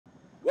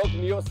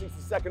Welcome to your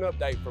 60-second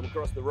update from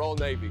across the Royal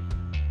Navy.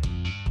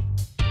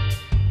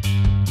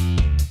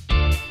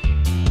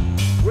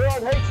 We're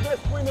on HMS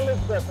Queen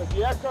Elizabeth as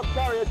the aircraft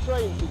carrier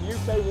trains in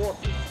UK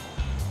waters.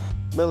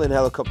 Merlin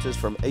helicopters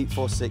from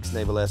 846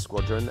 Naval Air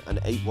Squadron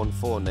and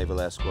 814 Naval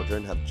Air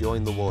Squadron have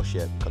joined the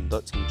warship,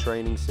 conducting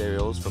training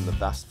serials from the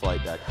vast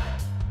flight deck.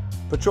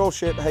 Patrol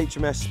ship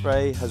HMS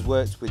Spey has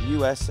worked with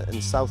US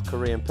and South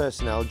Korean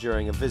personnel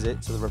during a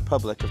visit to the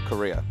Republic of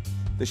Korea.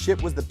 The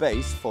ship was the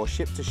base for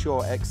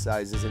ship-to-shore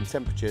exercises in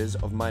temperatures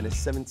of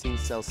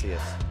 -17°C.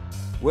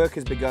 Work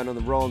has begun on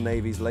the Royal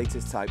Navy's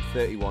latest Type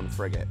 31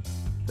 frigate.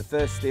 The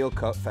first steel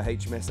cut for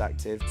HMS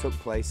Active took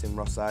place in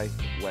Rosyth,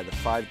 where the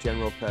 5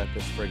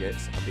 general-purpose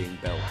frigates are being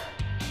built.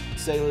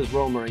 Sailors,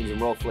 Royal Marines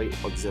and Royal Fleet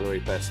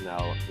Auxiliary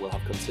personnel will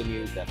have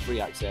continued their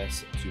free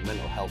access to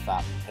mental health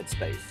app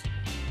Headspace.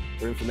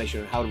 For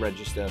information on how to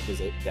register,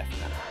 visit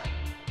DefNet.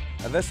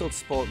 A vessel to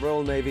support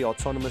Royal Navy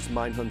autonomous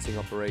mine hunting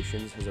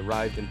operations has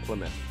arrived in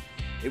Plymouth.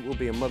 It will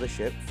be a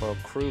mothership for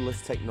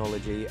crewless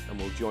technology and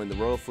will join the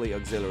Royal Fleet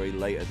Auxiliary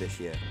later this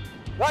year.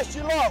 That's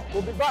your lot.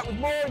 We'll be back with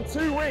more in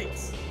 2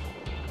 weeks.